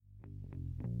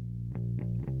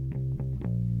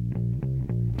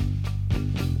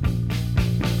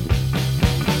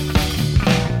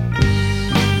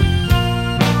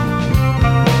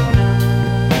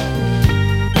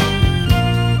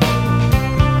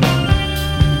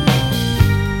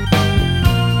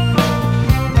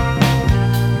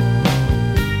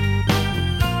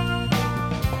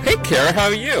Kara, how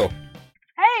are you?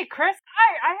 Hey, Chris.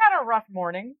 I had a rough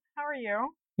morning. How are you?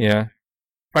 Yeah,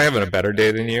 probably having a better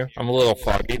day than you. I'm a little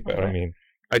foggy, but I mean,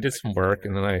 I did some work,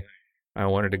 and then I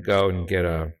wanted to go and get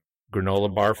a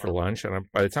granola bar for lunch. And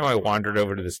by the time I wandered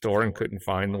over to the store and couldn't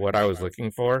find what I was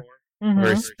looking for, a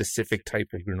very specific type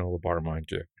of granola bar, mind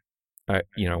you. I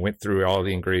went through all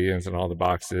the ingredients and all the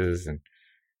boxes,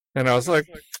 and I was like,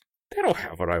 they don't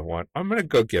have what I want. I'm gonna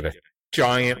go get a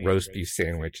giant roast beef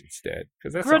sandwich instead,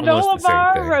 because that's almost Granola the same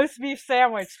bar, thing. roast beef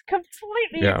sandwich.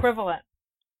 Completely Yeah. equivalent.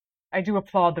 I do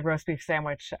applaud the roast beef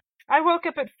sandwich. I woke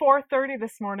up at 4:30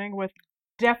 this morning with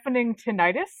deafening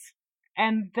tinnitus.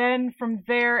 And then from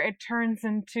there, it turns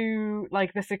into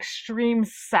like this extreme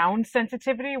sound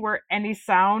sensitivity where any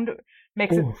sound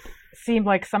makes it seem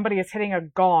like somebody is hitting a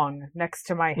gong next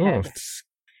to my head. It's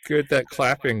good that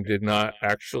clapping did not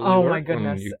actually Oh, work my when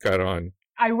goodness. you got on.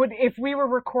 I would, if we were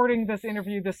recording this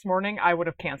interview this morning, I would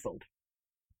have canceled.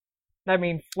 I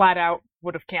mean, flat out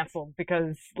would have canceled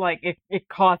because, like, it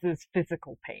causes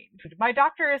physical pain. My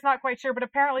doctor is not quite sure, but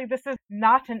apparently this is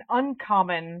not an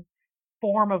uncommon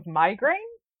form of migraine.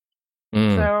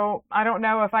 So I don't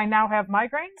know if I now have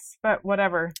migraines, but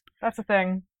whatever. That's a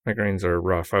thing. Migraines are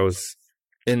rough. I was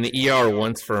in the ER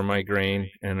once for a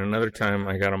migraine, and another time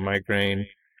I got a migraine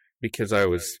because I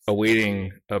was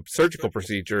awaiting a surgical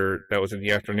procedure that was in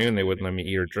the afternoon. They wouldn't let me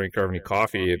eat or drink or have any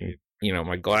coffee, and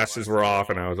my glasses were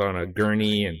off, and I was on a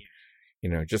gurney,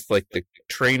 and just like the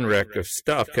train wreck of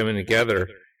stuff coming together,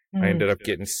 I ended up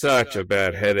getting such a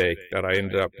bad headache that I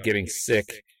ended up getting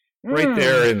sick right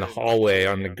there in the hallway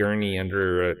on the gurney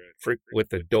under with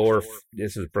the door.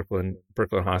 This is Brooklyn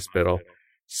Hospital.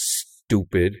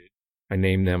 Stupid. I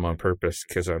named them on purpose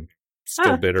because I'm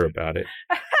still bitter about it.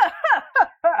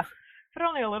 But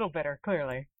only a little bitter,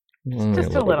 clearly. Only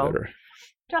Just a little. bitter.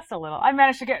 Just a little. I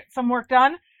managed to get some work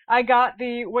done. I got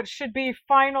what should be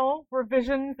final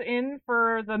revisions in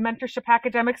for the mentorship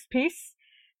academics piece.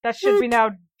 That should be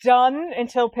now done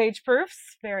until page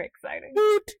proofs. Very exciting.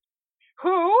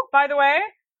 Who, by the way,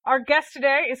 our guest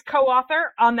today is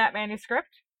co-author on that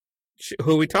manuscript.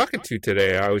 Who are we talking to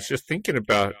today? I was just thinking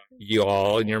about you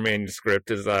all and your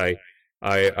manuscript as I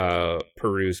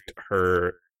perused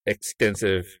her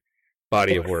extensive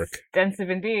body of work. Extensive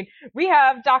indeed. We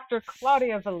have Dr.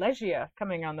 Claudia Valegia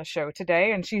coming on the show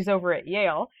today, and she's over at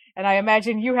Yale. And I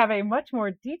imagine you have a much more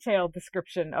detailed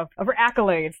description of her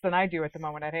accolades than I do at the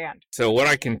moment at hand. So what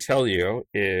I can tell you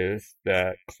is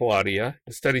that Claudia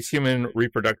studies human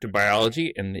reproductive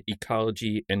biology and the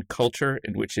ecology and culture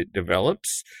in which it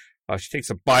develops. She takes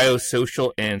a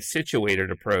biosocial and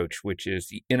situated approach, which is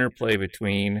the interplay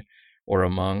between, or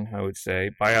among, I would say,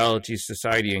 biology,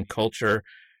 society, and culture,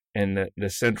 and the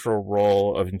central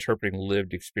role of interpreting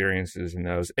lived experiences in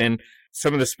those. And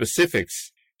some of the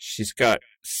specifics, she's got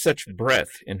such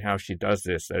breadth in how she does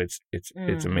this that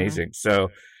it's amazing. So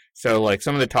like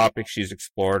some of the topics she's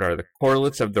explored are the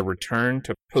correlates of the return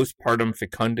to postpartum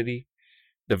fecundity,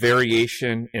 the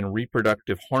variation in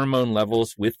reproductive hormone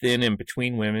levels within and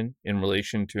between women in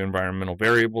relation to environmental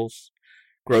variables,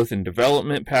 growth and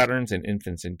development patterns in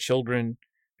infants and children,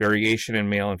 variation in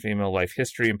male and female life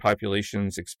history in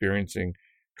populations experiencing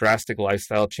drastic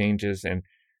lifestyle changes. And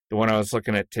the one I was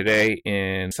looking at today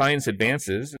in Science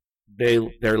Advances,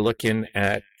 they're looking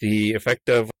at the effect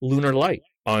of lunar light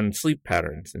on sleep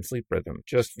patterns and sleep rhythm.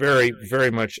 Just very, very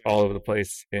much all over the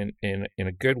place in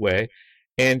a good way.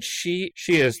 And she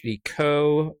is the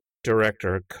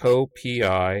co-director,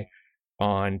 co-PI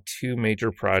on two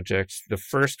major projects. The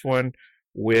first one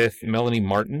with Melanie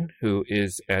Martin, who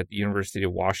is at the University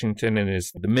of Washington and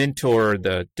is the mentor,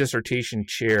 the dissertation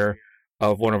chair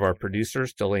of one of our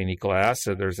producers, Delaney Glass.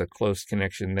 So there's a close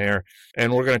connection there.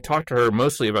 And we're going to talk to her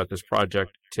mostly about this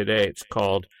project today. It's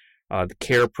called the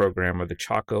CARE program, or the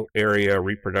Chaco Area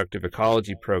Reproductive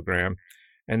Ecology Program.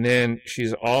 And then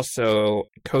she's also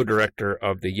co-director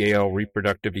of the Yale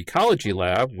Reproductive Ecology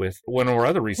Lab with one of our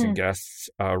other recent guests,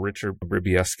 Richard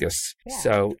Bribieskis. Yeah.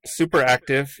 So super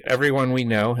active. Everyone we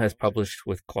know has published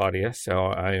with Claudia. So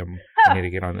I need to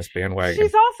get on this bandwagon.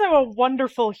 She's also a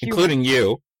wonderful human. Including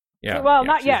you. Yeah. Well, yeah,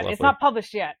 not she's yet. lovely. It's not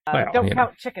published yet. Well, Don't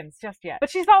count chickens just yet. But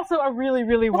she's also a really,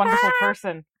 really wonderful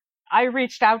person. I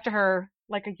reached out to her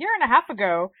like a year and a half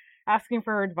ago asking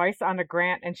for her advice on a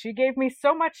grant, and she gave me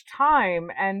so much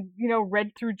time and, read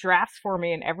through drafts for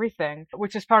me and everything,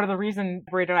 which is part of the reason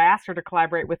I asked her to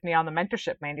collaborate with me on the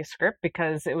mentorship manuscript,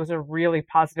 because it was a really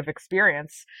positive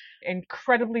experience.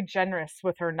 Incredibly generous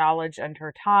with her knowledge and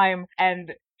her time.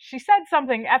 And she said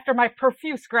something after my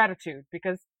profuse gratitude,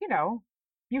 because,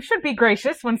 you should be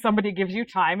gracious when somebody gives you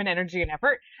time and energy and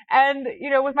effort. And,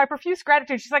 with my profuse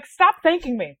gratitude, she's like, stop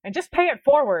thanking me and just pay it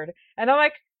forward. And I'm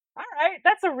like, All right,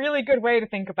 that's a really good way to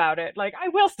think about it. Like, I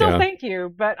will still Yeah. thank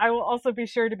you, but I will also be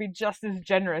sure to be just as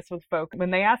generous with folk when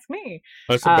they ask me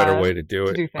That's a better way to do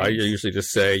to it. do I things. usually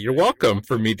just say, "You're welcome"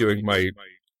 for me doing my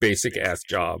basic ass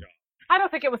job. I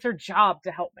don't think it was her job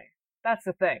to help me. That's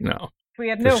the thing. No. We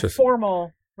had It's no just-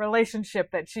 formal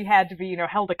relationship that she had to be,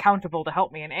 held accountable to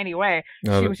help me in any way.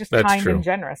 No, She was just that's kind true. and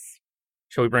generous.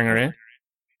 Shall we bring her in?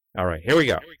 All right, here we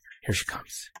go. Here she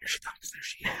comes. Here she comes. There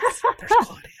she is. There's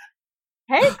Claudia.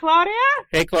 Hey, Claudia!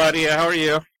 Hey, Claudia, how are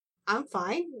you? I'm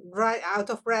fine, right out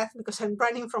of breath because I'm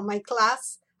running from my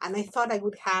class and I thought I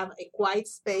would have a quiet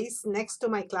space next to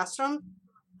my classroom.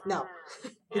 No,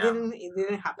 it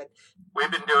didn't happen.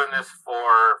 We've been doing this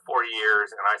for 4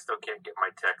 years, and I still can't get my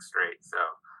text straight. So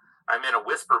I'm in a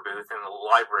whisper booth in the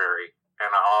library, and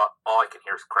all I can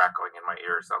hear is crackling in my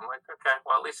ears. So I'm like, okay,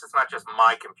 well, at least it's not just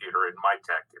my computer and my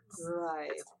tech. It's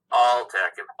Right. all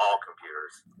tech and all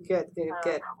computers.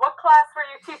 Good. What class were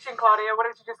you teaching, Claudia? What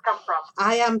did you just come from?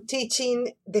 I am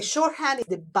teaching the shorthand is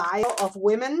the bio of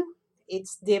women.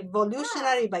 It's the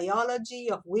evolutionary biology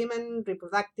of women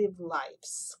reproductive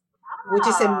lives, which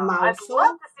is a mouthful. I'd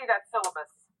love to see that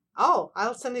syllabus. Oh,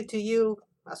 I'll send it to you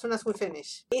as soon as we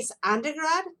finish. It's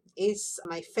undergrad. It's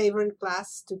my favorite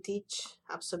class to teach,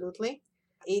 absolutely.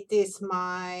 It is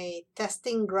my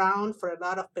testing ground for a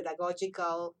lot of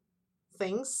pedagogical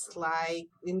things like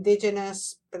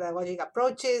indigenous pedagogic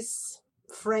approaches,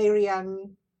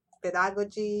 Freirean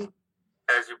pedagogy.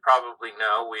 As you probably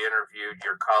know, we interviewed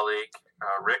your colleague,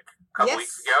 Rick, a couple Yes.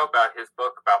 weeks ago about his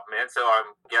book about men. So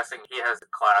I'm guessing he has a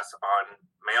class on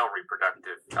male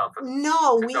reproductive health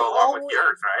No, to we go along with always,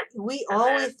 yours, right? we And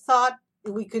always thought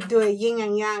we could do a yin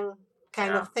and yang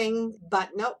kind Yeah. of thing, but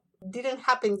no, didn't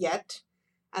happen yet.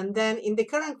 And then in the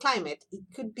current climate, it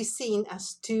could be seen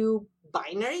as too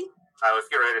binary. I was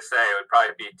getting ready to say it would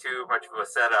probably be too much of a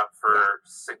setup for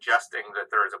suggesting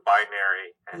that there is a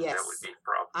binary, and that would Yes. be a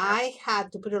problem. I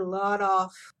had to put a lot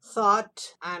of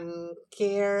thought and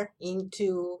care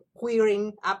into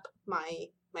queering up my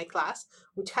class,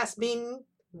 which has been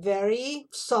very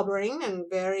sobering and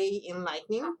very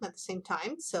enlightening at the same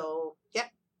time. So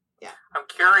yeah. I'm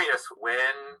curious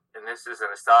when, and this is an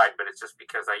aside, but it's just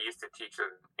because I used to teach an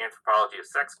anthropology of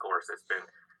sex course that's been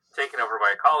taken over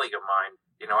by a colleague of mine.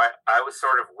 I was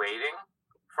sort of waiting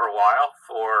for a while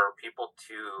for people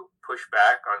to push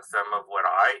back on some of what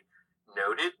I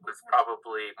noted was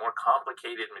probably more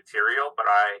complicated material, but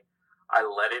I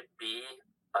let it be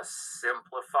a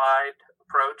simplified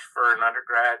approach for an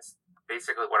undergrad.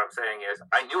 Basically what I'm saying is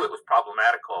I knew it was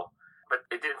problematical, but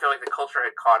it didn't feel like the culture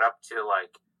had caught up to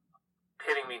like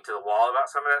pinning me to the wall about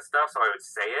some of that stuff, so I would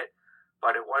say it.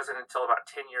 But it wasn't until about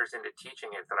 10 years into teaching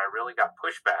it that I really got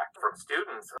pushback from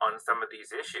students on some of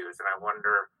these issues. And I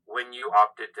wonder when you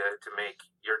opted to make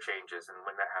your changes and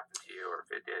when that happened to you, or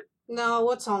if it did.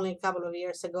 No, it's only a couple of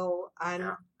years ago.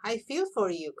 And I feel for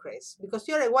you, Chris, because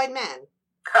you're a white man.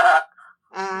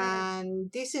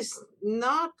 And this is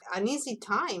not an easy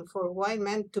time for white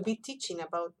men to be teaching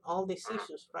about all these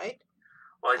issues, right?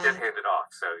 Well, I did hand it off,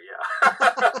 so yeah.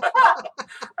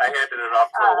 I handed it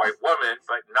off to a white woman,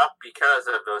 but not because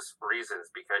of those reasons,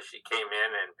 because she came in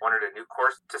and wanted a new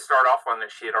course to start off on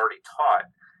that she had already taught.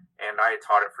 And I had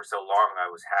taught it for so long, I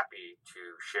was happy to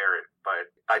share it. But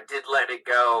I did let it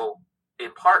go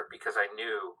in part because I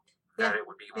knew that it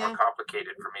would be more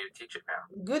complicated for me to teach it now.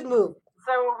 Good move.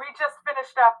 So we just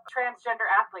finished up transgender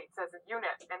athletes as a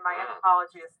unit in my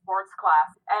anthropology of sports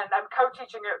class, and I'm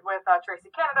co-teaching it with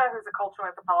Tracy Canada, who's a cultural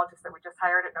anthropologist that we just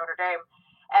hired at Notre Dame.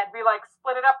 And we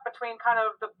split it up between kind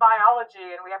of the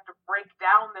biology, and we have to break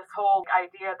down this whole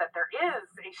idea that there is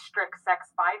a strict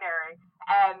sex binary.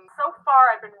 And so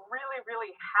far, I've been really,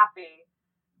 really happy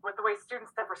with the way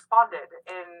students have responded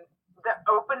in the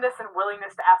openness and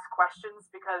willingness to ask questions,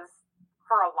 because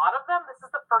for a lot of them, this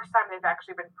is the first time they've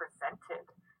actually been presented.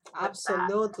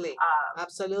 Absolutely.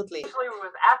 Absolutely. Usually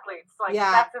with athletes,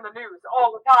 that's in the news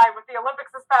all the time. With the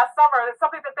Olympics this past summer, it's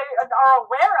something that they are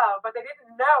aware of, but they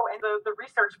didn't know, and the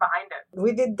research behind it.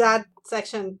 We did that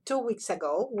section 2 weeks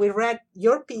ago. We read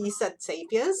your piece at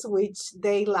Sapiens, which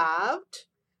they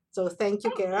loved. So thank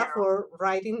you, Kara, for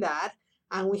writing that.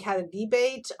 And we had a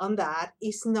debate on that.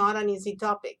 It's not an easy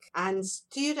topic. And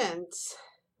students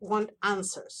want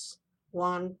answers.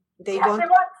 They want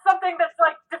something that's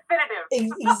definitive.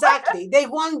 Exactly. They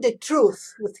want the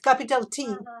truth with capital T.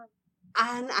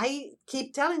 And I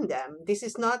keep telling them this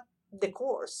is not the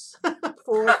course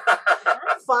for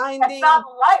finding. It's not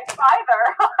life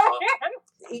either.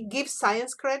 It gives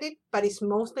science credit, but it's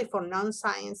mostly for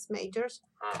non-science majors,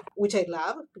 which I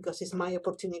love because it's my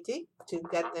opportunity to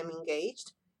get them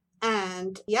engaged.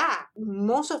 And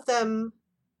most of them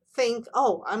think,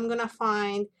 oh, I'm going to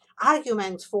find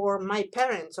arguments for my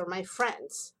parents or my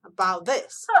friends about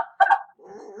this.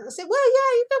 I say, well,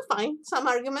 yeah, you can find some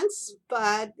arguments,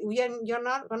 but you're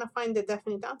not going to find the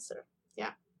definite answer.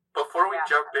 Yeah. Before we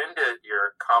jump into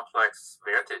your complex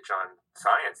vantage on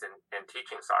science and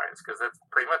teaching science, because that's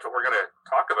pretty much what we're going to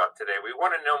talk about today, we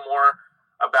want to know more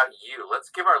about you. Let's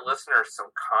give our listeners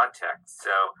some context.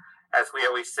 So, as we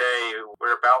always say,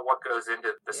 we're about what goes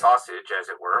into the sausage, as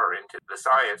it were, or into the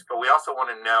science, but we also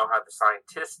want to know how the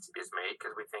scientist is made,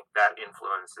 because we think that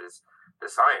influences the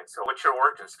science. So what's your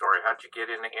origin story? How'd you get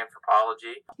into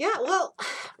anthropology? Yeah, well,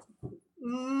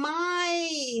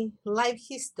 my life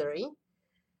history,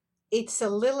 it's a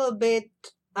little bit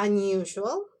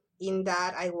unusual in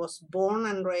that I was born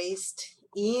and raised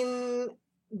in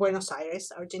Buenos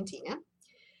Aires, Argentina.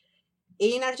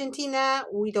 In Argentina,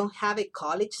 we don't have a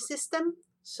college system,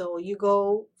 so you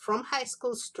go from high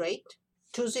school straight,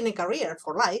 choosing a career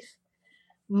for life.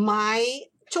 My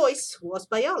choice was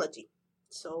biology.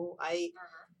 So I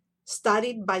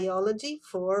studied biology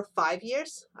for 5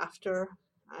 years after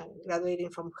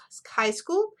graduating from high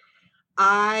school.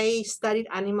 I studied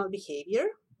animal behavior.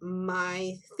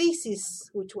 My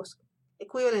thesis, which was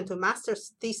equivalent to a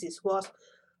master's thesis, was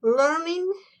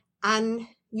learning and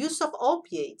use of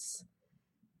opiates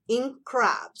in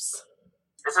crabs.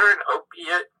 Is there an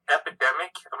opiate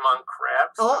epidemic among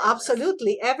crabs? Oh,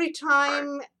 absolutely. Every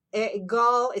time a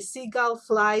seagull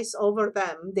flies over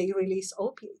them, they release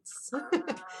opiates.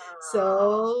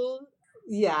 So,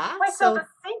 yeah. Wait, so the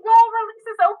seagull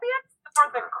releases opiates? Or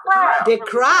the crab? The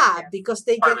crab, because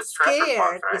they Part of get the stress scared.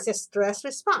 response, right? It's a stress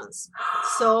response.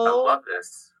 I So love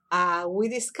this. we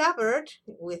discovered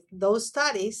with those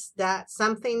studies that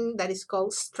something that is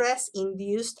called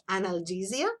stress-induced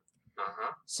analgesia.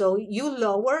 So you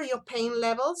lower your pain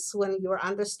levels when you're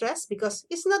under stress because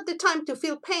it's not the time to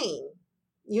feel pain.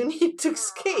 You need to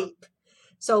escape.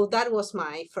 So that was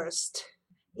my first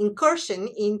incursion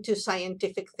into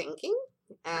scientific thinking.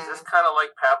 Is this kind of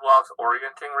like Pavlov's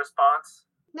orienting response?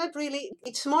 Not really.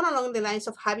 It's more along the lines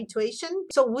of habituation.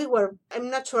 So I'm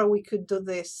not sure we could do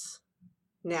this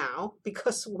now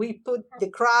because we put the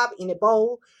crab in a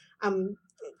bowl and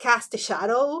cast a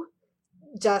shadow,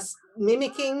 just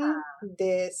mimicking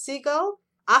the seagull.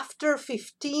 After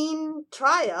 15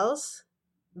 trials,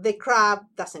 the crab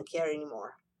doesn't care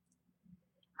anymore.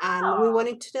 And we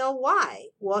wanted to know why.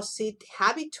 Was it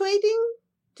habituating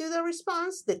to the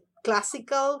response, the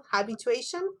classical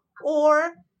habituation?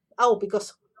 Or,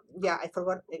 because, I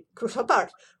forgot a crucial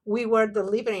part. We were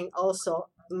delivering also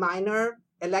minor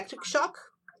electric shock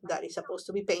that is supposed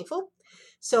to be painful.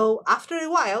 So after a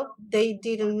while, they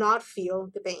did not feel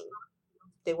the pain.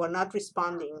 They were not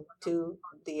responding to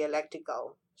the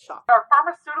electrical shock. Are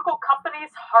pharmaceutical companies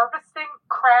harvesting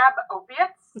crab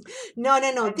opiates? No.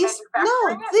 These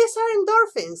are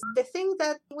endorphins, the thing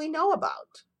that we know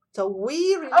about. So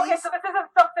we release... Okay, so this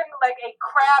isn't something like a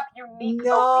crab unique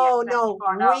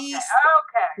opiate.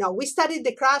 No, we studied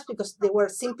the crabs because they were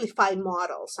simplified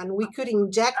models, and we could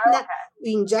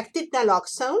we injected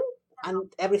naloxone,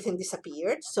 and everything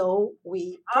disappeared. So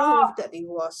we proved that it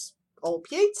was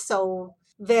opiates. So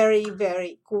very,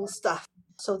 very cool stuff.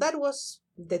 So that was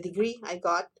the degree I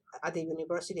got at the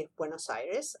University of Buenos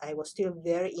Aires. I was still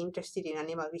very interested in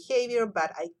animal behavior,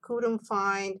 but I couldn't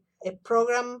find a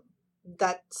program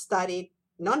that studied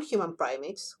non-human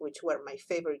primates, which were my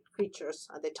favorite creatures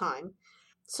at the time.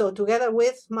 So together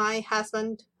with my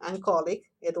husband and colleague,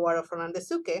 Eduardo Fernandez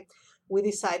Duque, we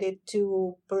decided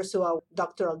to pursue our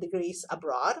doctoral degrees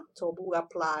abroad. So we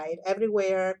applied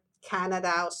everywhere,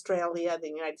 Canada, Australia, the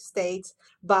United States,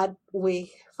 but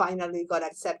we finally got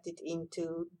accepted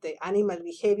into the animal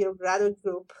behavior graduate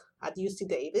group at UC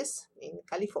Davis in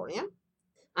California,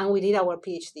 and we did our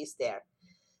PhDs there.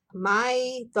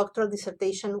 My doctoral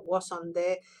dissertation was on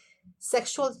the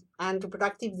sexual and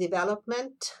reproductive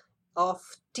development of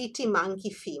titi monkey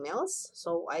females.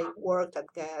 So I worked at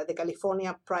the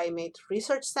California Primate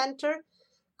Research Center,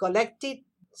 collected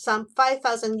some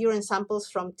 5,000 urine samples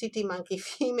from titi monkey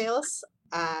females,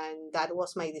 and that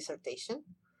was my dissertation.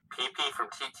 PP from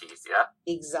titis, yeah?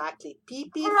 Exactly.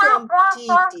 PP from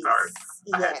titis. Sorry,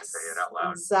 yes, I had to say it out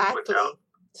loud. Exactly.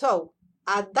 So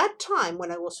at that time,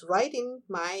 when I was writing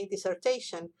my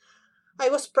dissertation, I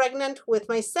was pregnant with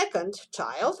my second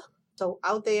child. So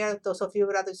out there, those of you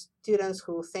graduate students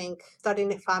who think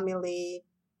starting a family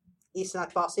is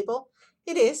not possible,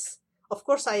 it is. Of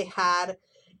course, I had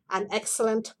an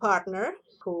excellent partner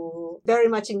who very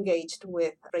much engaged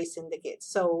with raising the kids.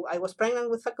 So I was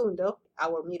pregnant with Facundo,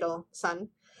 our middle son,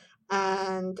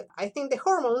 and I think the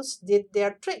hormones did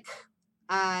their trick.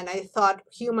 And I thought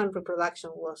human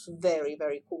reproduction was very,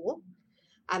 very cool.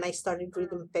 And I started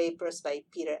reading papers by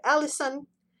Peter Ellison.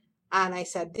 And I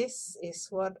said, this is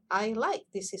what I like.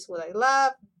 This is what I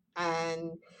love.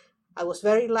 And I was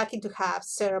very lucky to have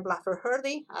Sarah Blaffer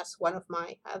Hrdy as one of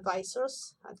my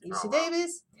advisors at UC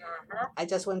Davis. I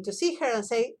just went to see her and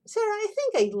say, Sarah, I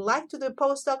think I'd like to do a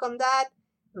postdoc on that.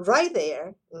 Right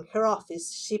there in her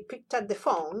office, she picked up the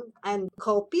phone and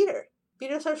called Peter.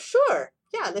 Peter said, sure,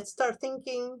 yeah, let's start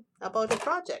thinking about a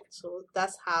project. So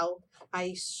that's how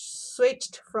I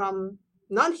switched from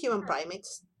non-human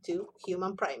primates to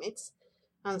human primates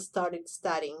and started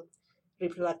studying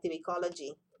reproductive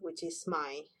ecology, which is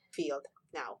my field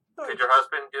now. Did your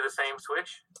husband do the same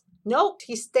switch? No,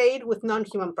 he stayed with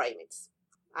non-human primates.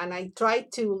 And I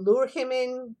tried to lure him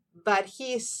in, but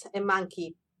he's a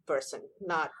monkey person,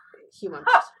 not human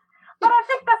person. But I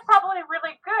think that's probably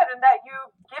really good in that you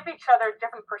give each other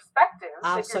different perspectives.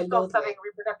 Absolutely. If you're still studying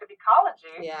reproductive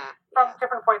ecology from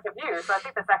different points of view. So I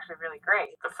think that's actually really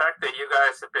great. The fact that you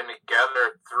guys have been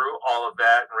together through all of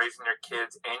that and raising your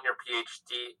kids and your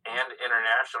PhD and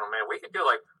international, man, we could do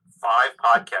like 5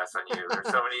 podcasts on you. There's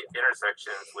so many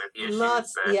intersections with issues.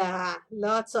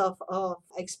 Lots of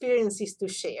experiences to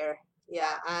share.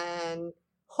 Yeah, and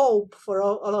hope for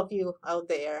all of you out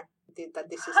there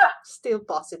that this is still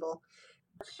possible.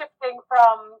 Shifting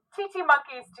from TT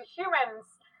monkeys to humans,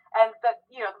 and that,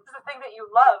 you know, this is a thing that you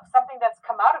love, something that's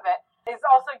come out of it, is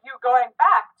also you going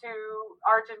back to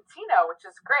Argentina, which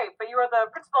is great. But you are the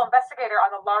principal investigator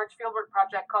on the large fieldwork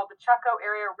project called the Chaco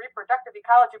Area Reproductive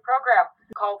Ecology Program,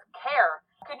 called CARE.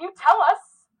 Can you tell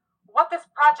us what this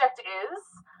project is,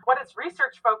 what its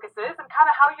research focus is, and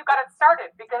kind of how you got it started?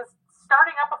 Because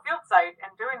starting up a field site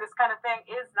and doing this kind of thing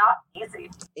is not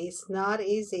easy. It's not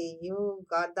easy. You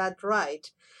got that right.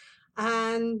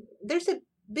 And there's a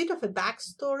bit of a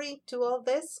backstory to all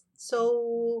this.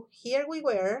 So here we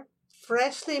were,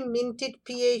 freshly minted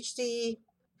PhD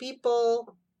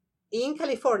people in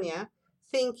California,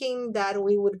 thinking that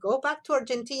we would go back to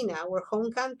Argentina, our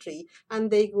home country,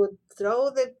 and they would throw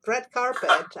the red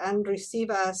carpet and receive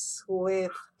us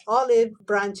with olive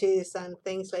branches and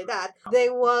things like that.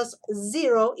 There was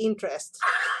zero interest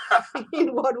in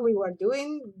what we were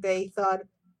doing. They thought,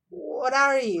 what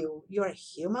are you? You're a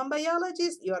human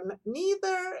biologist? You're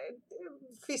neither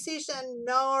a physician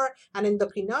nor an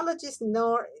endocrinologist,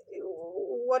 nor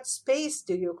what space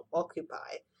do you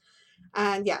occupy?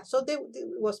 And so there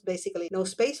was basically no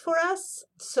space for us.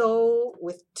 So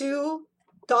with 2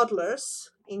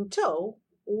 toddlers in tow,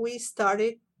 we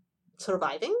started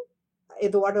surviving.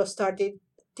 Eduardo started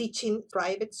teaching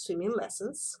private swimming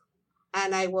lessons,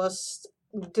 and I was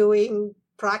doing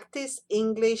practice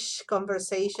English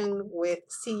conversation with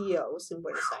CEOs in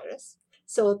Buenos Aires.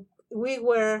 So we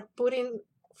were putting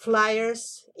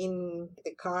flyers in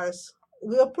the cars.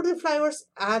 We were putting flyers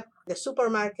at the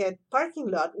supermarket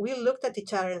parking lot. We looked at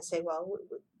each other and said, well,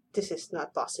 this is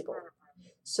not possible.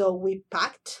 So we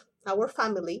packed our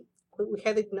family. We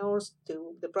headed north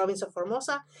to the province of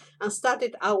Formosa and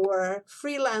started our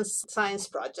freelance science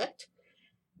project.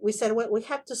 We said, well, we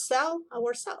have to sell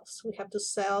ourselves. We have to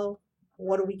sell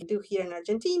what we do here in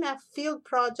Argentina. Field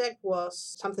project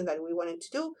was something that we wanted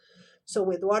to do.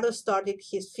 So Eduardo started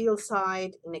his field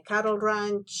site in a cattle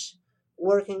ranch,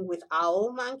 working with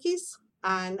owl monkeys.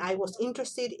 And I was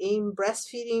interested in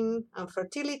breastfeeding and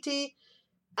fertility.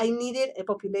 I needed a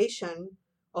population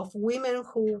of women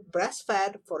who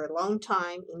breastfed for a long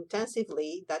time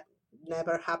intensively. That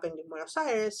never happened in Buenos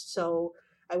Aires. So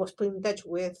I was put in touch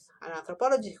with an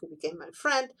anthropologist who became my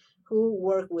friend, who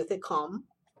worked with ECOM,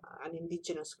 an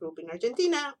indigenous group in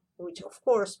Argentina, which of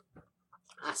course,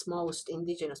 as most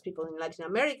indigenous people in Latin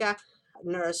America,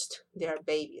 nursed their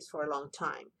babies for a long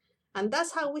time. And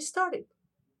that's how we started,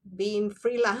 being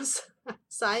freelance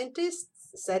scientists,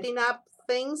 setting up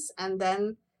things, and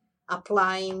then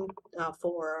applying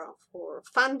for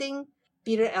funding.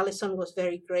 Peter Ellison was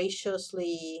very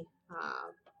graciously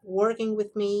working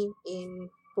with me in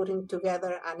putting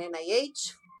together an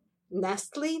NIH.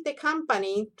 Nestle, the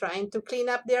company, trying to clean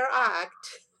up their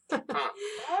act,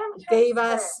 gave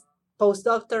us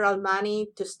postdoctoral money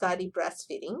to study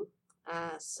breastfeeding.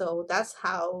 So that's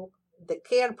how the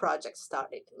CARE project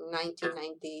started in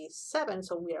 1997.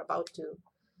 So we are about to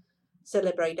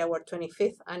celebrate our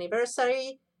 25th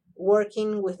anniversary,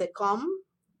 working with ECOM.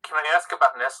 Can I ask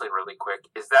about Nestle really quick?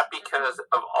 Is that because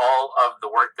of all of the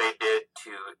work they did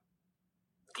to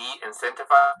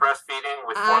de-incentivize breastfeeding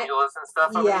with formulas and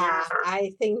stuff over the years? Or?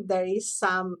 I think there is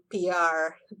some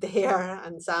PR there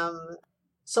and some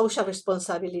social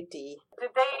responsibility.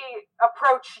 Did they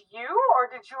approach you or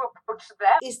did you approach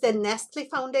them? It's the Nestle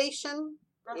Foundation.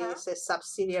 is a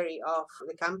subsidiary of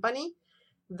the company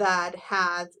that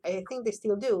had, I think they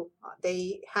still do,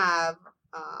 they have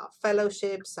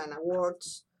fellowships and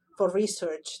awards for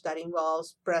research that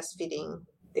involves breastfeeding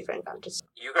different countries.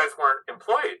 You guys weren't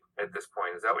employed at this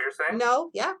point, is that what you're saying? No,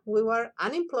 yeah, we were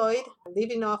unemployed,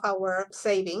 living off our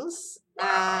savings.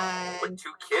 Wow, And with 2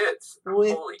 kids.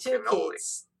 with Holy 2 cannoli.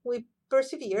 kids. We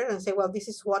persevered and said, well, this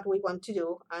is what we want to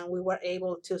do. And we were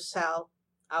able to sell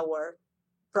our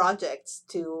projects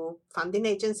to funding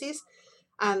agencies.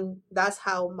 And that's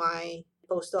how my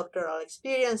postdoctoral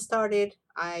experience started.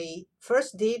 I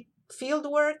first did field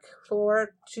work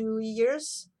for 2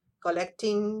 years,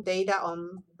 collecting data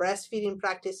on breastfeeding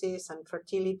practices and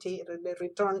fertility, the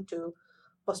return to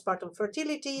postpartum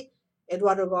fertility.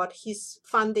 Eduardo got his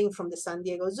funding from the San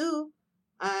Diego Zoo.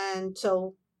 And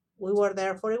so we were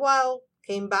there for a while,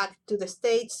 came back to the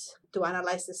States to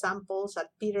analyze the samples at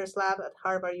Peter's lab at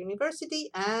Harvard University,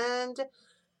 and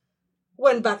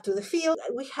went back to the field.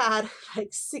 We had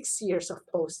like 6 years of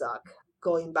postdoc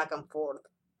going back and forth.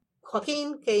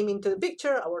 Joaquin came into the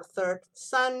picture, our third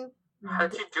son.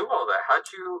 How'd you do all that?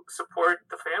 How'd you support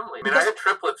the family? I mean, I had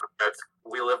triplets.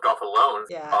 We lived off of loans.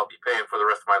 Yeah. I'll be paying for the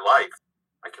rest of my life.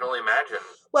 I can only imagine.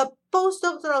 Well,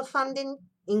 postdoctoral funding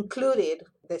included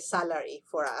the salary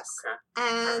for us. Okay.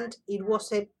 And it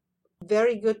was a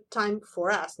very good time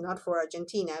for us, not for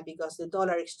Argentina, because the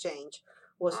dollar exchange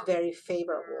was very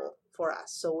favorable for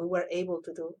us. So we were able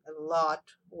to do a lot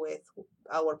with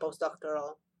our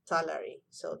postdoctoral salary.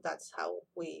 So that's how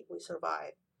we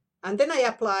survived. And then I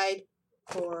applied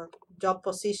for job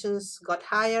positions, got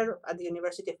hired at the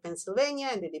University of Pennsylvania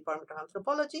in the Department of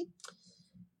Anthropology.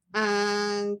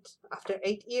 And after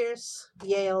 8 years,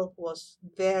 Yale was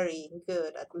very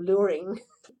good at luring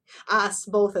us,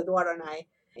 both Eduardo and I,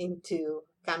 into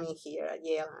coming here at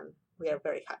Yale, and we are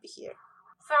very happy here.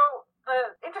 So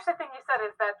the interesting thing you said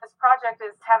is that this project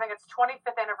is having its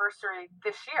 25th anniversary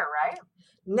this year, right?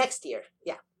 Next year,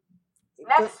 yeah.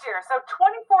 Next year. So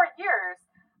 24 years,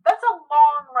 that's a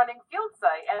long-running field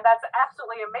site, and that's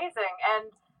absolutely amazing.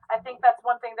 And I think that's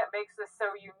one thing that makes this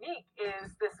so unique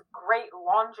is this great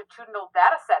longitudinal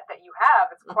data set that you have.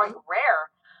 It's quite rare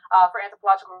for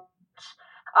anthropological research.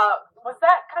 Was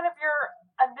that kind of your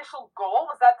initial goal?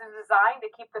 Was that the design to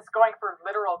keep this going for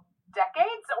literal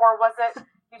decades? Or was it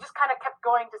you just kind of kept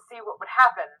going to see what would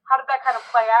happen? How did that kind of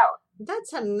play out?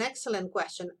 That's an excellent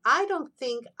question. I don't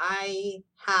think I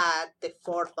had the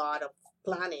forethought of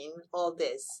planning all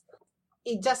this.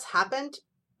 It just happened.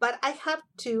 But I have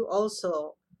to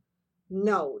also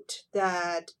note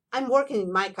that I'm working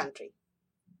in my country.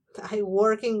 I'm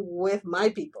working with my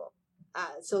people.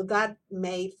 So that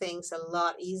made things a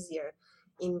lot easier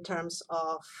in terms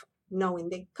of knowing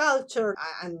the culture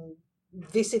and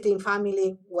visiting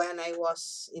family when I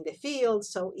was in the field.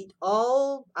 So it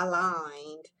all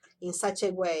aligned in such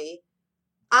a way.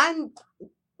 And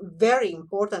very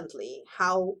importantly,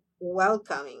 how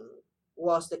welcoming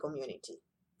was the community.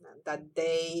 That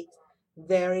they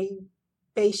very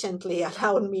patiently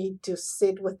allowed me to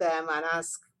sit with them and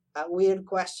ask weird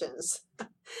questions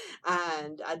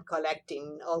and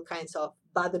collecting all kinds of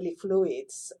bodily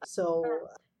fluids. So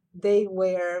they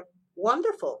were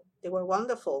wonderful. They were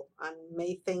wonderful and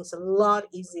made things a lot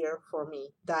easier for me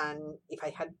than if I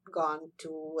had gone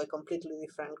to a completely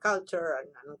different culture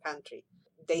and country.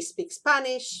 They speak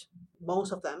Spanish,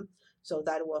 most of them, so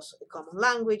that was a common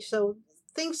language. So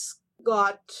things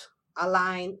got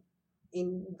aligned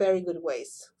in very good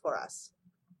ways for us.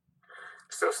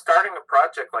 So starting a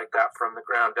project like that from the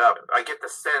ground up, I get the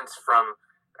sense from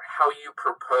how you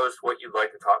proposed what you'd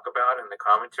like to talk about in the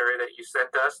commentary that you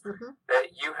sent us,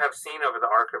 that you have seen over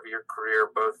the arc of your career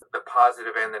both the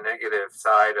positive and the negative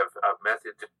side of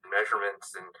methods and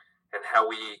measurements and how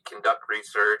we conduct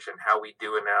research and how we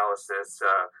do analysis.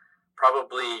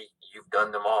 Probably you've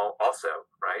done them all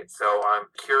also, right? So I'm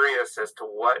curious as to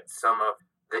what some of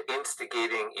the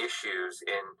instigating issues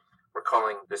in, we're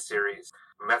calling the series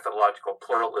methodological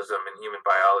pluralism in human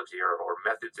biology or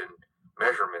methods and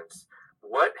measurements.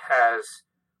 What has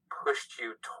pushed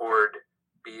you toward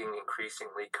being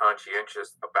increasingly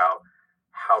conscientious about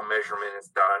how measurement is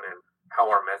done and how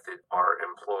our methods are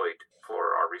employed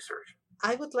for our research?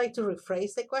 I would like to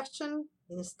rephrase the question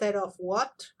instead of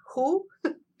what, who?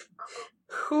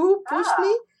 Who pushed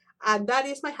me? And that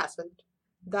is my husband.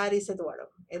 That is Eduardo.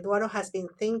 Eduardo has been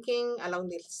thinking along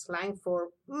this line for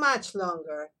much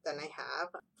longer than I have,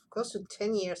 close to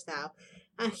 10 years now.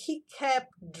 And he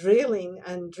kept drilling,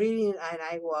 and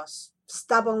I was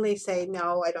stubbornly saying,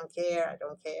 no, I don't care.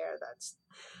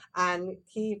 And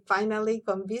he finally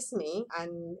convinced me.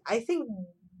 And I think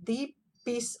the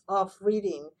piece of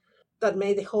reading that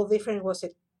made the whole difference was a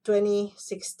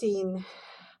 2016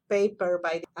 paper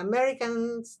by the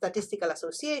American Statistical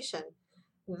Association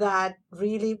that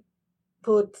really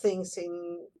put things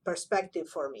in perspective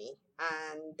for me,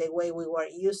 and the way we were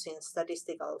using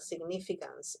statistical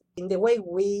significance in the way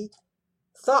we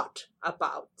thought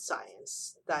about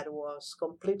science that was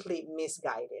completely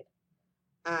misguided.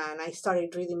 And I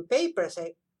started reading papers.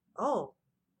 Oh,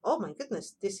 oh my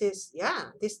goodness, this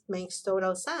makes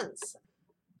total sense.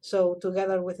 So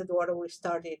together with Eduardo, we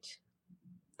started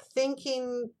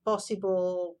thinking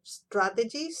possible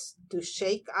strategies to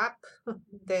shake up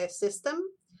the system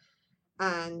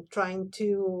and trying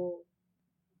to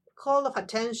call of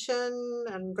attention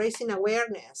and raising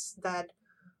awareness that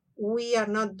we are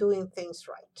not doing things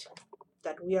right,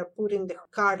 that we are putting the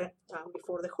cart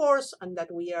before the horse, and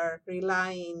that we are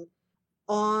relying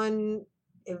on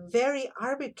a very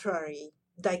arbitrary,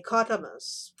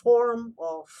 dichotomous form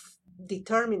of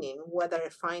determining whether a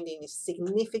finding is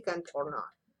significant or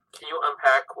not. Can you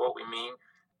unpack what we mean?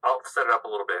 I'll set it up a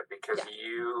little bit because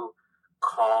you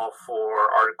call for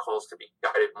articles to be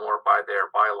guided more by their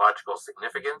biological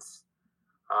significance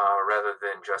rather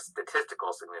than just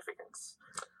statistical significance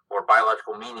or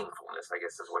biological meaningfulness, I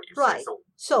guess is what you say.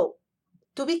 So,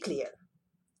 to be clear,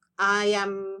 I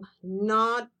am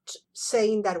not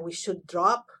saying that we should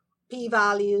drop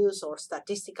p-values or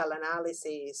statistical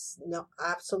analysis. No,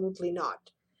 absolutely not.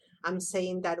 I'm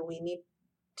saying that we need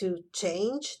to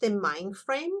change the mind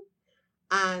frame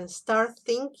and start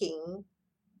thinking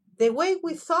the way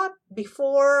we thought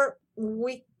before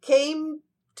we came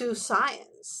to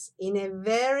science, in a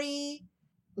very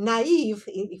naive,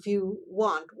 if you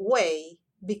want, way,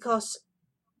 because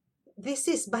this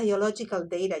is biological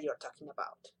data you're talking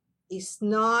about. It's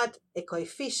not a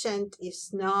coefficient,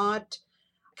 it's not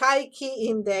Kaiki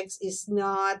index, it's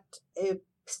not a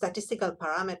statistical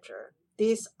parameter.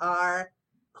 These are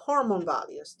hormone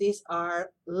values, these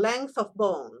are length of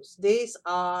bones, these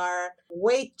are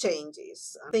weight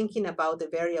changes. Thinking about the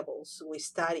variables we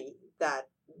study, that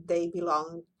they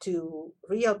belong to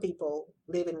real people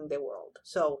living in the world.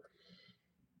 So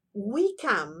we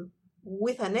come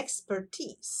with an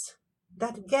expertise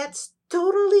that gets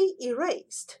totally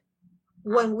erased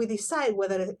when we decide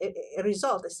whether a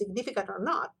result is significant or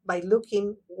not by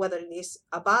looking whether it is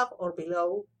above or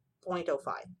below 0.05.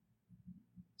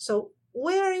 So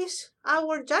where is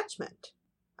our judgment?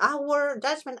 Our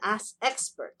judgment as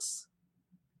experts.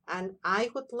 And I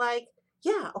would like,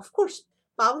 of course,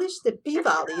 publish the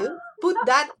p-value, put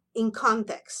that in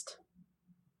context.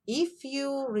 If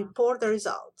you report the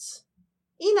results,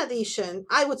 in addition,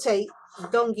 I would say,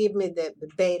 don't give me the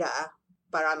beta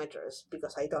parameters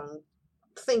because I don't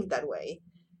think that way.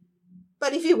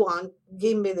 But if you want,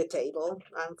 give me the table.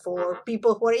 And for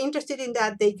people who are interested in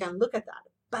that, they can look at that.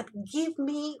 But give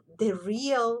me the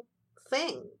real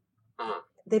thing,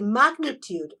 the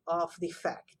magnitude of the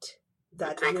effect. The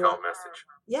take-home message.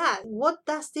 Yeah, what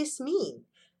does this mean?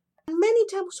 And many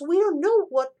times we don't know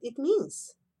what it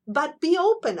means, but be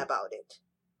open about it.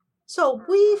 So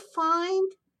we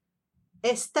find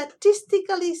a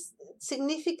statistically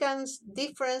significant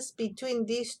difference between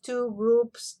these two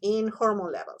groups in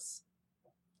hormone levels,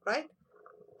 right?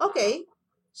 Okay,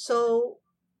 so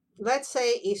let's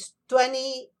say it's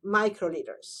 20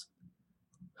 microliters.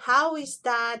 How is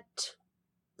that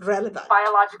relevant?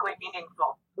 Biologically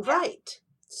meaningful. Right.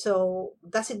 So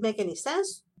does it make any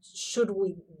sense? Should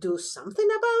we do something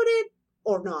about it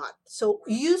or not? So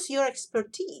use your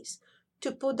expertise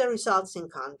to put the results in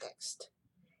context.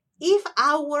 If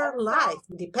our life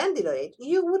depended on it,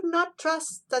 you would not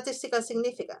trust statistical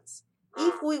significance.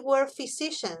 If we were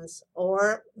physicians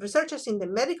or researchers in the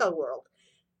medical world,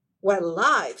 where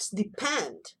lives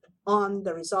depend on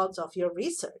the results of your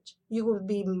research, you would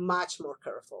be much more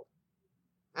careful.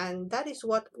 And that is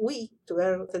what we,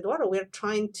 together with Eduardo, we're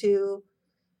trying to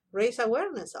raise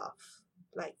awareness of.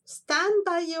 Like, stand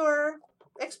by your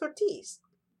expertise.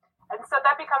 And so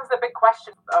that becomes the big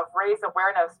question of raise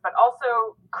awareness, but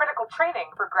also critical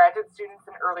training for graduate students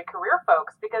and early career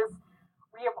folks, because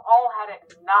we have all had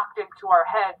it knocked into our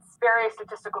heads, various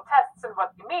statistical tests and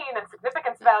what they mean, and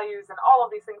significance values, and all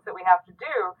of these things that we have to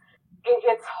do.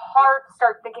 It's hard to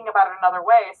start thinking about it another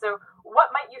way. So what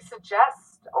might you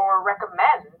suggest or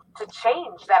recommend to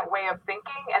change that way of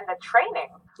thinking and the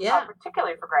training,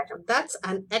 particularly for graduates? That's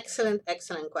an excellent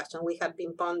question. We have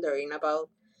been pondering about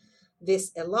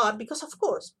this a lot because, of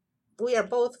course, we are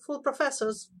both full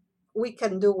professors. We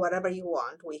can do whatever you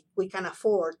want. We can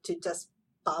afford to just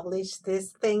publish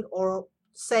this thing or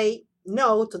say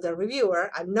no to the reviewer.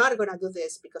 I'm not going to do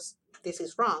this because this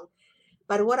is wrong.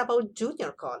 But what about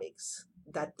junior colleagues?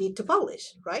 that need to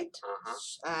publish, right?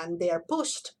 Uh-huh. And they are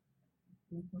pushed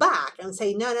back and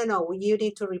say, no, you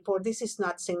need to report. This is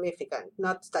not significant,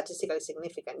 not statistically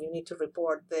significant. You need to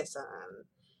report this.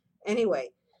 Anyway,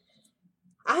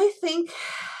 I think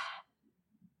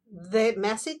the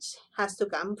message has to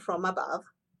come from above.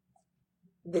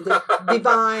 The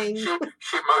divine.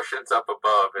 she motions up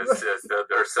above as though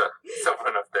there's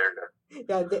someone up there to.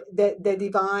 Yeah, the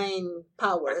divine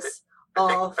powers.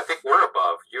 I think we're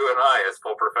above, you and I as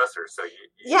full professors. So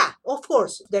yeah, of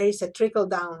course, there is a trickle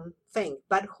down thing.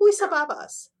 But who is above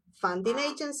us? Funding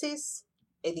agencies,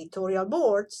 editorial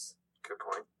boards. Good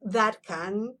point. That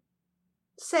can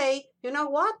say, you know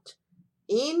what?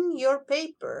 In your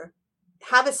paper,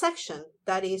 have a section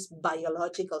that is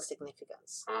biological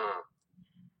significance.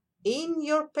 In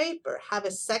your paper, have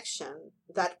a section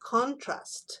that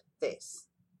contrasts this,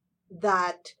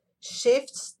 that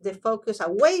shifts the focus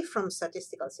away from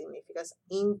statistical significance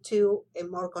into a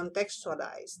more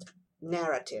contextualized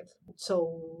narrative.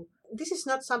 So this is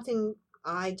not something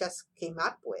I just came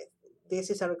up with.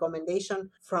 This is a recommendation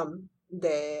from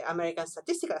the American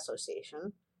Statistical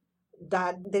Association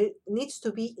that there needs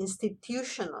to be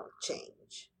institutional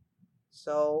change.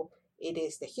 So it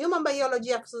is the Human Biology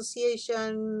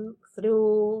Association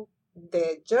through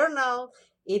the journal.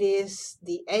 It is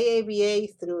the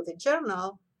AABA through the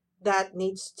journal that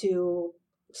needs to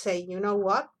say, you know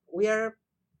what, we are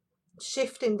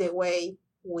shifting the way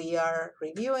we are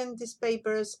reviewing these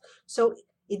papers. So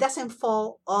it doesn't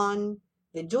fall on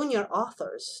the junior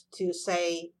authors to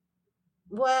say,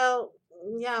 well,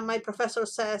 yeah, my professor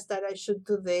says that I should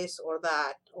do this or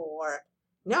that, or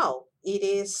no, it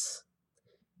is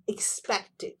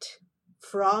expected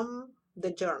from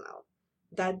the journal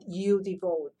that you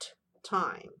devote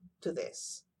time to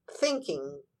this,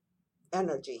 thinking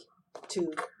energy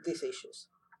to these issues.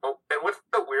 Oh, and what's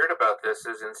so weird about this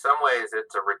is in some ways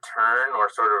it's a return or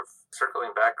sort of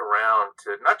circling back around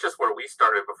to not just where we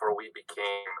started before we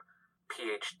became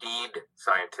PhD'd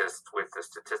scientists with the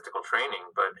statistical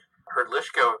training, but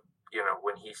Hrdlicka,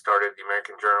 when he started the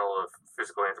American Journal of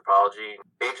Physical Anthropology,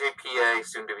 AJPA,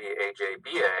 soon to be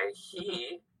AJBA,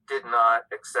 he did not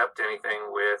accept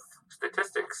anything with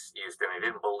statistics used in it. He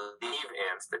didn't believe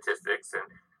in statistics. And,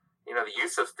 the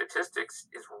use of statistics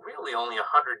is really only 100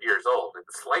 years old.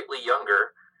 It's slightly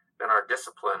younger than our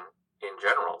discipline in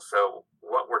general. So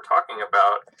what we're talking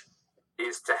about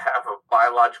is to have a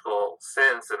biological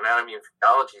sense, anatomy and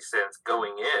physiology sense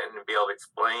going in and be able to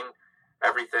explain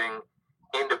everything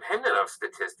independent of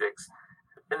statistics.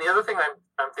 And the other thing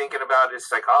I'm thinking about is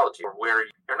psychology, where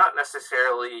you're not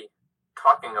necessarily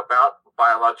talking about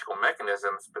biological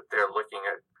mechanisms, but they're looking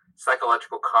at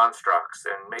psychological constructs,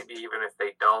 and maybe even if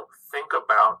they don't think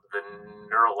about the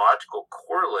neurological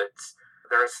correlates,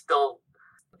 there is still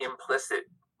implicit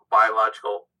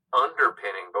biological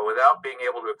underpinning, but without being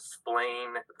able to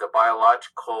explain the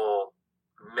biological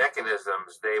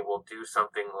mechanisms, they will do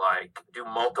something like do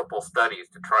multiple studies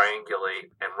to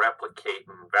triangulate and replicate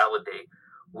and validate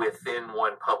within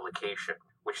one publication,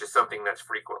 which is something that's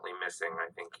frequently missing,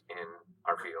 I think, in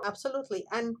our field. Absolutely.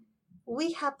 And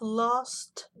we have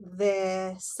lost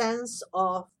the sense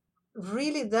of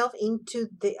really delve into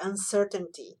the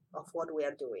uncertainty of what we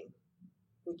are doing,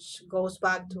 which goes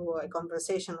back to a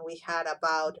conversation we had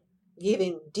about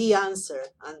giving the answer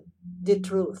and the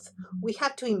truth. We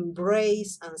have to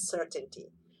embrace uncertainty.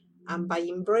 And by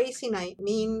embracing, I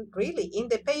mean really in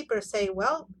the paper say,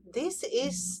 well, this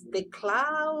is the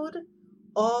cloud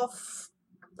of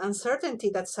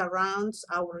uncertainty that surrounds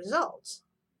our results.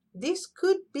 This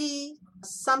could be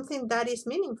something that is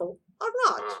meaningful or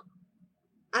not.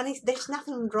 And there's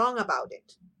nothing wrong about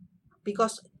it,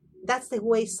 because that's the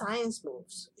way science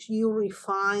moves. You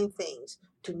refine things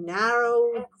to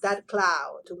narrow that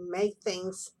cloud, to make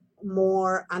things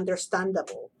more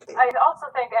understandable. I also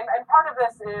think, and part of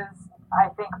this is, I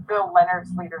think, Bill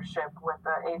Leonard's leadership with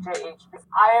the AJHB.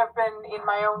 I have been, in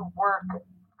my own work,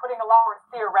 putting a lot more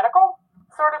theoretical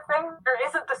sort of thing. There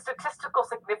isn't the statistical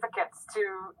significance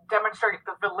to demonstrate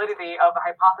the validity of a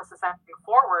hypothesis moving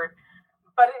forward,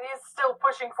 but it is still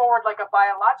pushing forward like a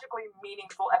biologically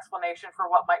meaningful explanation for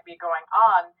what might be going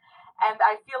on. And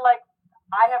I feel like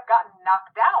I have gotten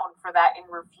knocked down for that in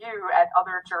review at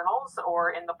other journals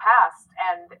or in the past.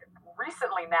 And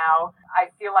recently now, I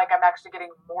feel like I'm actually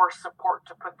getting more support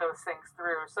to put those things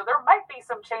through. So there might be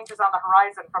some changes on the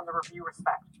horizon from the review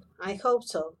respect. I hope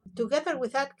so. Together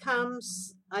with that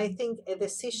comes, I think, a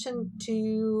decision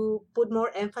to put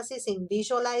more emphasis in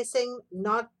visualizing,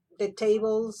 not the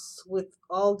tables with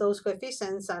all those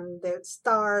coefficients and the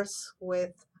stars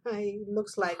with, it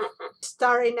looks like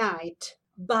Starry Night,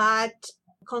 but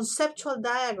conceptual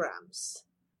diagrams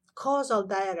causal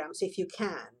diagrams if you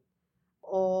can,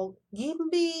 or give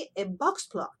me a box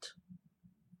plot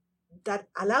that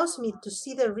allows me to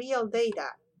see the real data,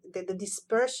 the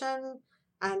dispersion,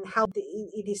 and how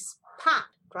it is packed,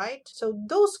 right? So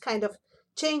those kind of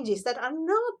changes that are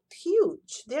not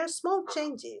huge, they're small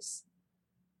changes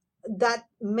that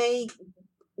may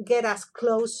get us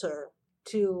closer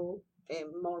to a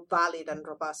more valid and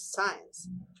robust science.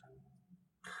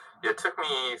 It took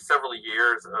me several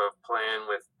years of playing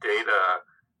with data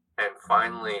and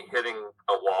finally hitting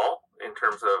a wall in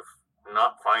terms of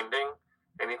not finding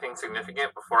anything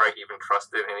significant before I even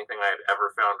trusted anything I had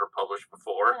ever found or published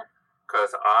before.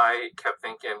 Because I kept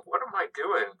thinking, what am I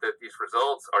doing that these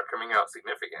results are coming out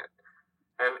significant?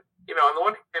 And, on the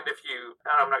one hand,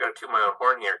 I'm not going to toot my own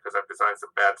horn here because I've designed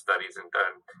some bad studies and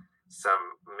done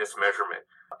some mismeasurement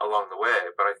along the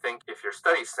way. But I think if your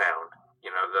study's sound,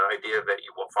 the idea that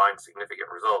you will find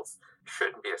significant results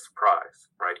shouldn't be a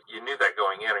surprise, right? You knew that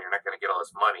going in, or you're not going to get all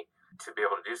this money to be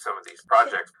able to do some of these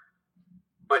projects.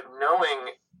 But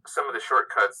knowing some of the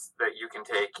shortcuts that you can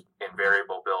take in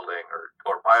variable building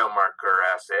or biomarker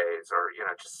assays, or,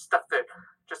 just stuff that,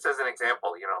 just as an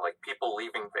example, like people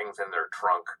leaving things in their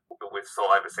trunk with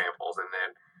saliva samples. And then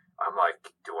I'm like,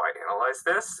 do I analyze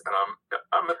this? And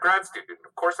I'm a grad student.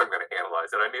 Of course I'm going to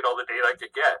analyze it. I need all the data I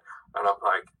could get. And I'm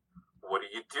like, what do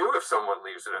you do if someone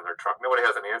leaves it in their trunk? Nobody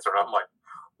has an answer. And I'm like,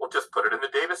 well, just put it in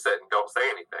the data set and don't say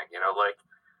anything.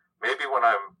 Maybe when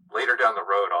I'm later down the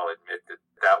road, I'll admit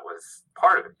that was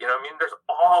part of it. There's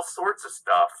all sorts of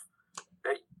stuff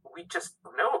that we just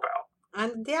know about.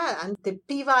 And the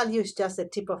p-value is just the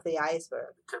tip of the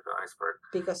iceberg. Tip of the iceberg.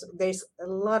 Because there's a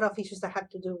lot of issues that have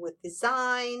to do with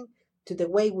design, to the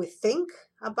way we think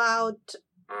about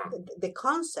the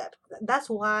concept. That's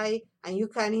why, and you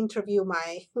can interview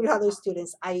my other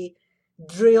students, I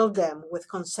drill them with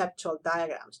conceptual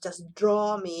diagrams. Just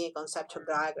draw me a conceptual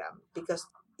diagram, because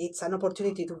it's an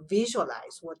opportunity to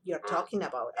visualize what you're talking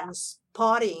about and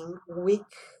spotting weak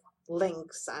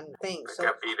links and things. So,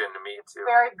 got beat into me too.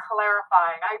 Very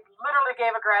clarifying. I literally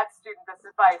gave a grad student this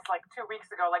advice like 2 weeks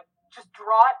ago, like just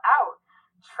draw it out.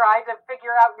 Try to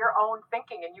figure out your own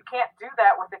thinking, and you can't do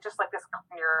that with it just like this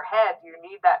in your head. You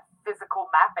need that physical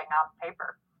mapping on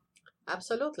paper.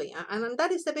 Absolutely. And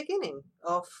that is the beginning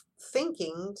of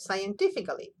thinking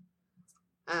scientifically.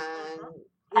 And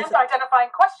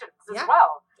identifying questions as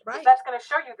well. Right. That's going to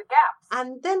show you the gaps.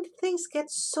 And then things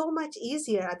get so much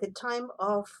easier at the time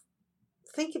of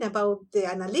thinking about the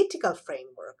analytical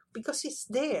framework, because it's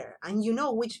there and you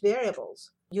know which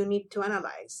variables you need to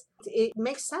analyze. It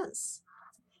makes sense.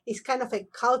 It's kind of a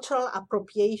cultural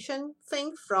appropriation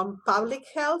thing from public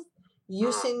health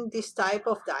using this type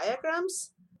of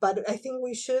diagrams, but I think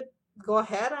we should go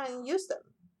ahead and use them.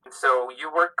 So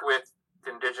you work with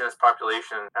indigenous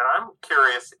population, and I'm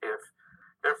curious if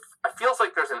it feels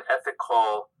like there's an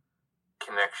ethical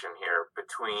connection here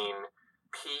between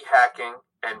p-hacking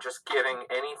and just getting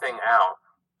anything out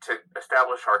to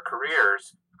establish our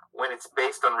careers when it's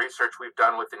based on research we've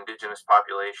done with indigenous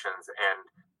populations and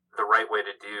the right way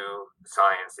to do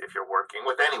science if you're working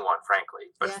with anyone,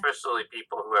 frankly, but especially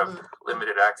people who have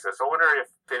limited access. I wonder if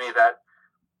any of that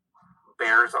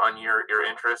bears on your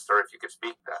interest, or if you could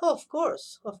speak to that. Oh, of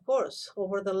course.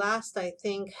 Over the last, I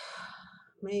think,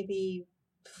 maybe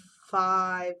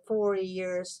 4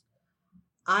 years,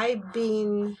 I've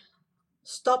been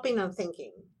stopping and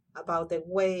thinking about the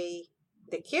way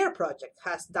the CARE project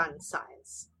has done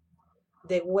science,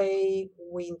 the way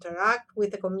we interact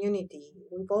with the community.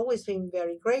 We've always been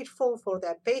very grateful for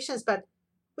their patience, but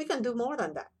we can do more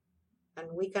than that. And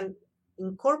we can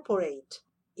incorporate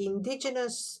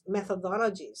indigenous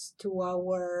methodologies to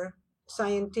our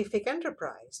scientific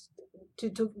enterprise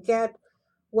to get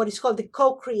what is called the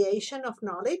co-creation of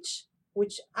knowledge,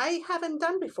 which I haven't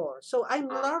done before. So I'm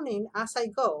learning as I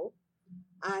go,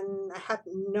 and I have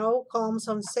no qualms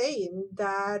on saying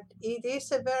that it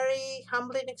is a very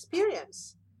humbling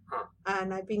experience.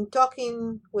 And I've been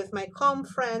talking with my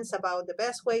friends about the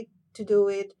best way to do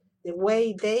it, the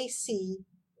way they see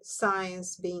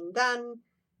science being done,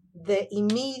 the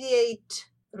immediate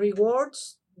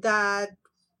rewards that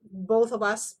both of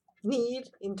us need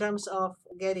in terms of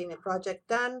getting a project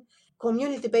done.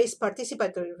 Community-based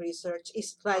participatory research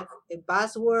is like a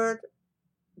buzzword,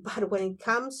 but when it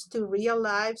comes to real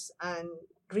lives and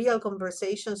real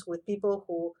conversations with people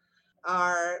who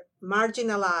are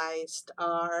marginalized,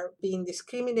 are being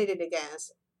discriminated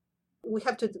against, we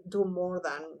have to do more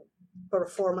than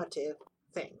performative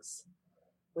things.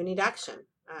 We need action,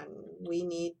 and we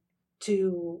need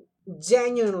to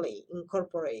genuinely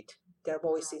incorporate their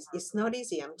voices. It's not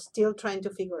easy. I'm still trying to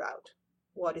figure out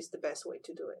what is the best way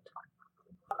to do it.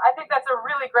 I think that's a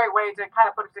really great way to kind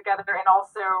of put it together, and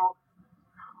also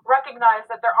recognize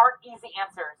that there aren't easy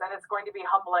answers, and it's going to be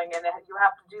humbling, and you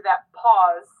have to do that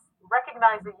pause,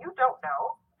 recognize that you don't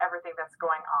know everything that's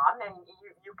going on, and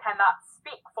you cannot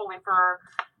speak fully for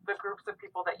the groups of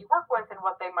people that you work with and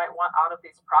what they might want out of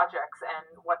these projects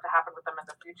and what to happen with them in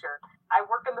the future. I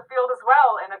work in the field as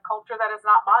well in a culture that is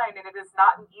not mine, and it is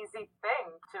not an easy thing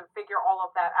to figure all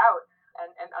of that out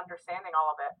and understanding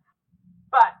all of it.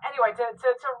 But anyway,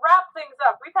 to wrap things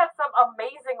up, we've had some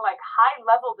amazing,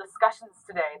 high-level discussions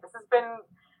today. This has been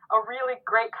a really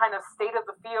great kind of state of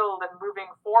the field and moving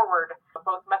forward,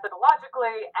 both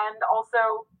methodologically and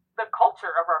also the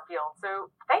culture of our field.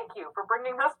 So thank you for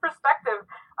bringing this perspective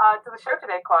to the show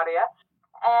today, Claudia.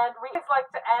 And we'd like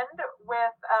to end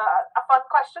with a fun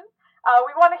question.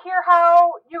 We want to hear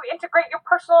how you integrate your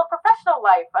personal and professional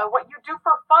life, what you do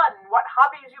for fun, what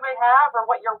hobbies you may have, or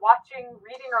what you're watching,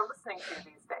 reading, or listening to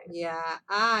these days. Yeah,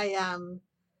 I am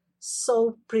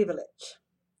so privileged,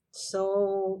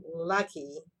 so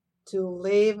lucky to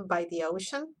live by the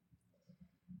ocean.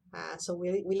 So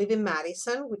we live in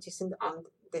Madison, which is on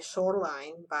the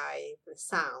shoreline by the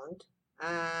Sound.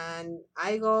 And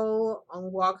I go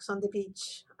on walks on the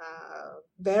beach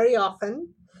very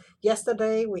often.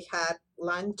 Yesterday we had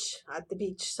lunch at the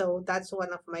beach, so that's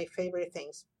one of my favorite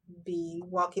things, be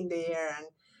walking there. And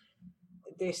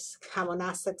there's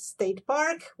Hammonasset State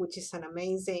Park, which is an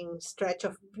amazing stretch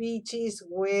of beaches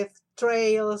with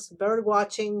trails, bird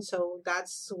watching, so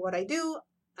that's what I do.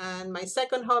 And my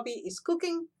second hobby is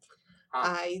cooking.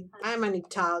 I'm an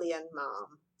Italian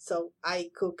mom, so I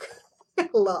cook a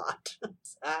lot.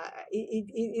 It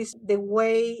is the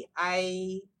way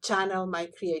I channel my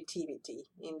creativity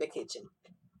in the kitchen.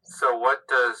 So what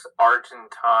does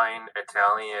Argentine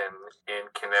Italian in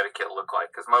Connecticut look like?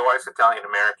 Because my wife's Italian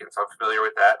American, so I'm familiar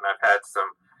with that, and I've had some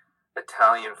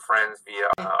Italian friends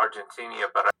via Argentina,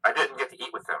 but I didn't get to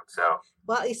eat with them. So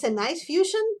well, it's a nice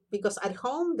fusion because at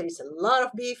home there's a lot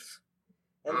of beef,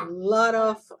 a lot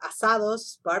of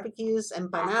asados, barbecues,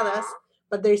 empanadas,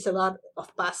 but there's a lot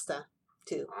of pasta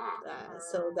too.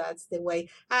 So that's the way.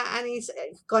 And it's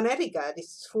Connecticut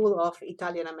is full of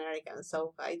Italian Americans,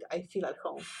 so I feel at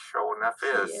home. Sure enough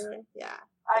is. Yeah.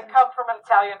 I come from an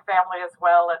Italian family as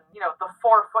well, and the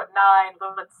 4'9"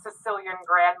 little Sicilian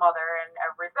grandmother and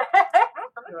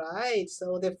everything. Right.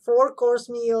 So the 4-course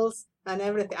meals and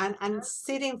everything, and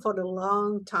sitting for a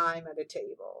long time at the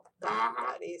table.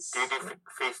 That is. Do you do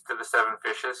Feast of the Seven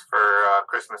Fishes for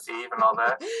Christmas Eve and all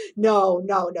that? No,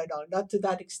 not to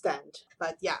that extent.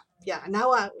 But yeah.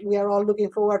 Now we are all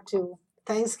looking forward to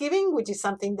Thanksgiving, which is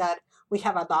something that we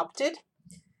have adopted.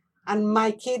 And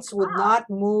my kids would not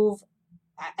move.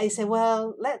 I said,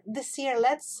 well, this year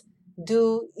let's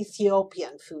do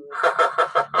Ethiopian food.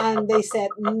 And they said,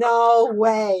 no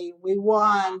way, we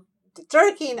want the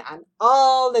turkey and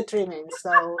all the trimmings.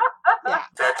 So, yeah.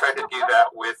 I tried to do that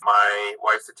with my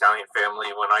wife's Italian family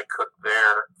when I cooked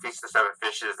their Feast of the Seven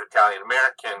Fishes Italian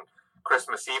American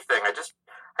Christmas Eve thing.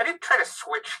 I didn't try to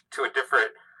switch to a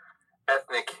different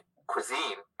ethnic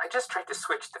cuisine. I just tried to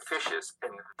switch the fishes,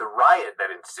 and the riot that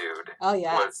ensued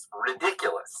was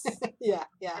ridiculous. Yeah.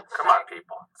 Come on,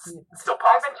 people. It's still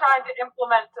possible. I've been trying to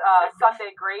implement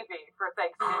Sunday gravy for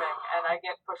Thanksgiving, and I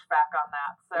get pushback on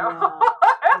that. So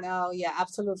No,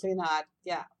 absolutely not.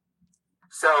 Yeah.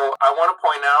 So I want to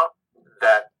point out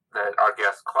that our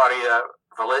guest, Claudia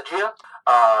Valeggia,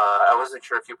 I wasn't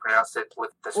sure if you pronounced it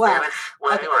with the Spanish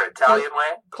way or Italian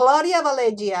way. Claudia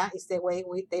Valeggia is the way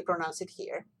they pronounce it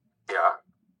here. Yeah.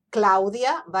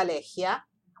 Claudia Valeggia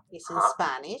is in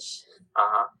Spanish.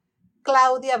 Uh-huh.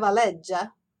 Claudia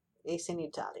Valeggia is in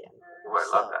Italian. Oh,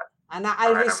 I love that. And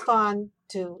I respond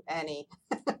to any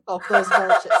of those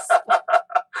versions.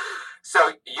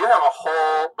 So you have a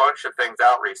whole bunch of things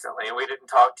out recently, and we didn't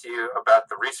talk to you about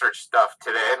the research stuff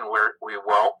today, and we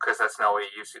won't, because that's not what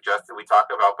you suggested we talk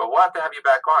about. But we'll have to have you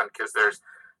back on, because there's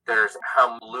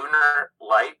how lunar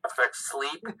light affects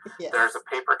sleep. Yes. There's a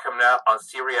paper coming out on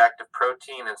C-reactive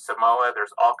protein in Samoa.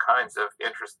 There's all kinds of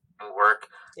interesting work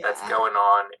that's going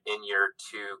on in your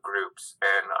two groups.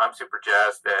 And I'm super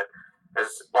jazzed that as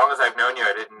long as I've known you,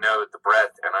 I didn't know the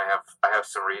breadth, and I have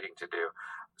some reading to do.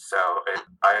 So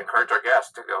I encourage our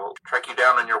guests to go track you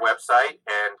down on your website,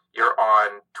 and you're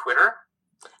on Twitter.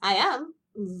 I am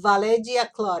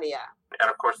Valeggia Claudia.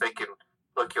 And of course, they can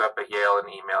look you up at Yale and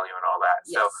email you and all that.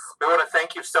 Yes. So we want to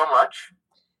thank you so much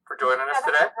for joining us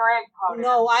today. Great, Claudia.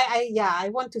 No, I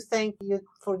want to thank you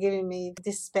for giving me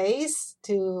this space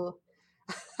to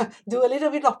do a little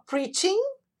bit of preaching.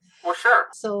 Well, sure.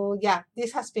 So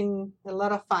this has been a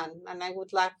lot of fun, and I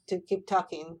would like to keep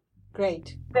talking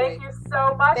Great. Thank you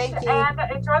so much. Thank you. And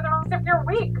enjoy the rest of your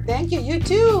week. Thank you. You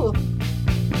too.